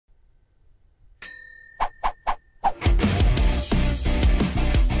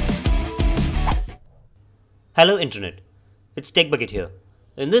Hello Internet, it's TechBucket here.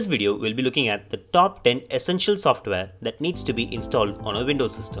 In this video, we'll be looking at the top 10 essential software that needs to be installed on a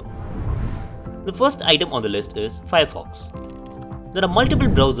Windows system. The first item on the list is Firefox. There are multiple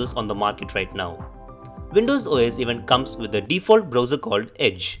browsers on the market right now. Windows OS even comes with a default browser called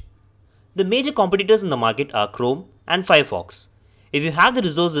Edge. The major competitors in the market are Chrome and Firefox. If you have the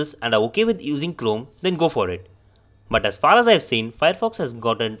resources and are okay with using Chrome, then go for it. But as far as I've seen, Firefox has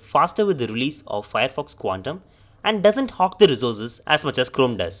gotten faster with the release of Firefox Quantum and doesn't hog the resources as much as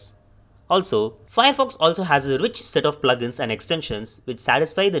Chrome does. Also, Firefox also has a rich set of plugins and extensions which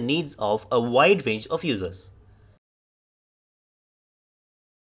satisfy the needs of a wide range of users.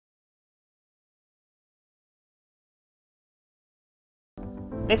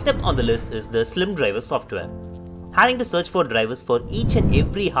 Next up on the list is the Slimdrivers software. Having to search for drivers for each and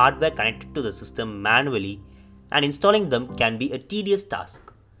every hardware connected to the system manually and installing them can be a tedious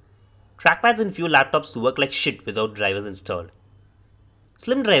task. Trackpads in few laptops work like shit without drivers installed.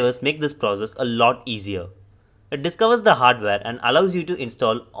 Slimdrivers make this process a lot easier. It discovers the hardware and allows you to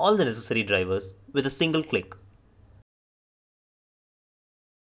install all the necessary drivers with a single click.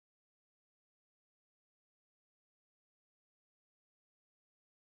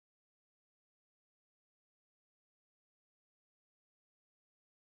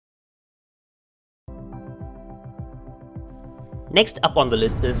 Next up on the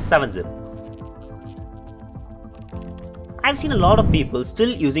list is 7-Zip. I've seen a lot of people still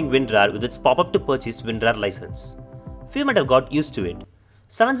using WinRAR with its pop-up to purchase WinRAR license. Few might have got used to it.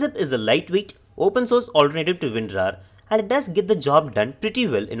 7-Zip is a lightweight, open source alternative to WinRAR and it does get the job done pretty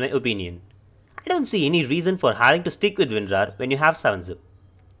well in my opinion. I don't see any reason for having to stick with WinRAR when you have 7-Zip.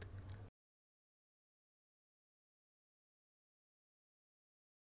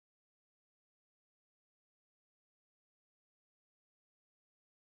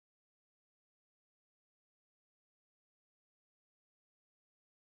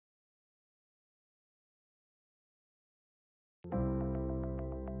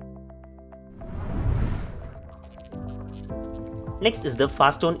 Next is the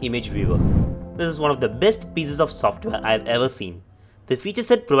Fastone image viewer. This is one of the best pieces of software I have ever seen. The feature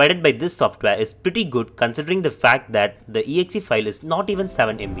set provided by this software is pretty good considering the fact that the exe file is not even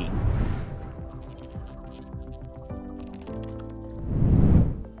 7 MB.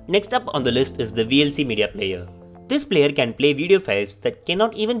 Next up on the list is the VLC media player. This player can play video files that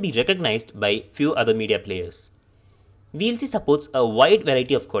cannot even be recognized by few other media players. VLC supports a wide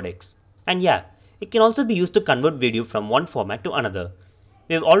variety of codecs. And yeah, it can also be used to convert video from one format to another.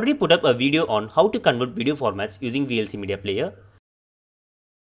 We have already put up a video on how to convert video formats using VLC media player.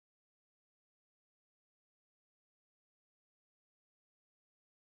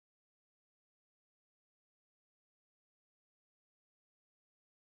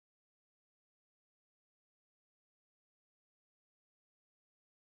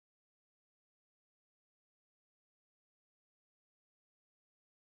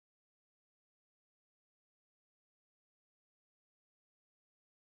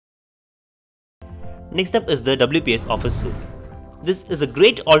 Next up is the WPS Office suite. This is a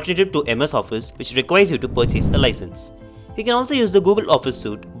great alternative to MS Office which requires you to purchase a license. You can also use the Google Office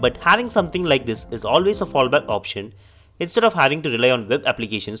suite, but having something like this is always a fallback option instead of having to rely on web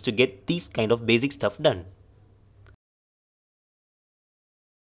applications to get these kind of basic stuff done.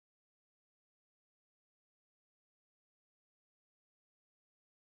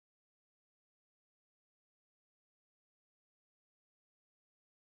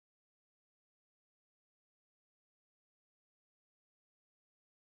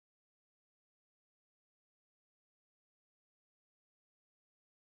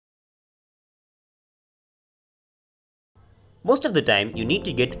 Most of the time, you need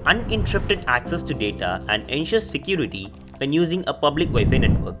to get uninterrupted access to data and ensure security when using a public Wi-Fi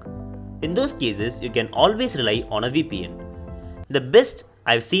network. In those cases, you can always rely on a VPN. The best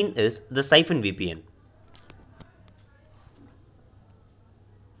I've seen is the Psiphon VPN.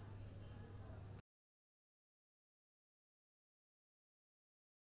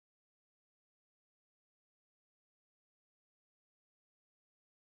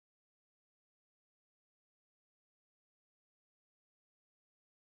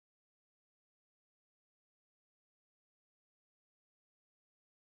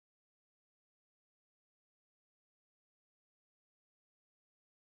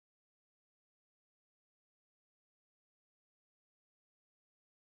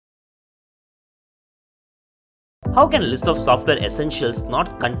 How can a list of software essentials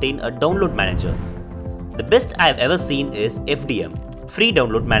not contain a download manager? The best I have ever seen is FDM, Free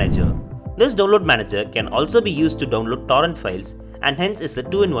Download Manager. This download manager can also be used to download torrent files and hence is a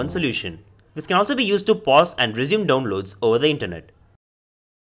 2-in-1 solution. This can also be used to pause and resume downloads over the internet.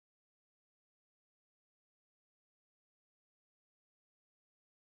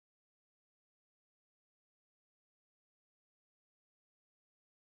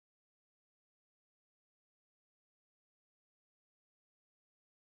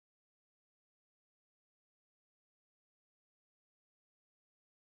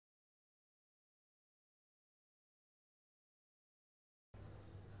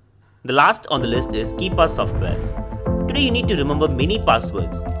 The last on the list is Keypass software. Today you need to remember many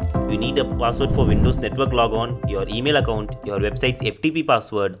passwords. You need a password for Windows Network logon, your email account, your website's FTP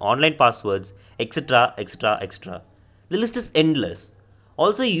password, online passwords, etc. etc. etc. The list is endless.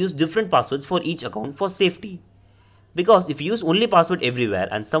 Also, you use different passwords for each account for safety. Because if you use only password everywhere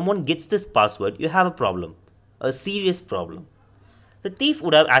and someone gets this password, you have a problem. A serious problem. The thief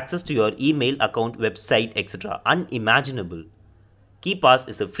would have access to your email, account, website, etc. Unimaginable. Keypass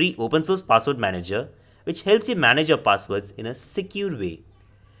is a free open source password manager which helps you manage your passwords in a secure way.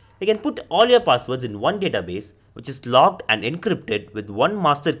 You can put all your passwords in one database which is locked and encrypted with one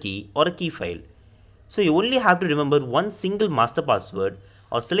master key or a key file. So you only have to remember one single master password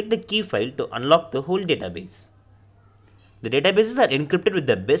or select the key file to unlock the whole database. The databases are encrypted with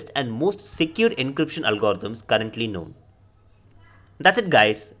the best and most secure encryption algorithms currently known. That's it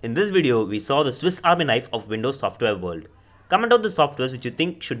guys, in this video we saw the Swiss Army knife of Windows software world. Comment out the softwares which you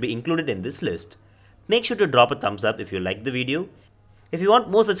think should be included in this list. Make sure to drop a thumbs up if you liked the video. If you want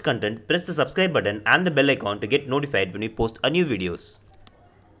more such content, press the subscribe button and the bell icon to get notified when we post a new videos.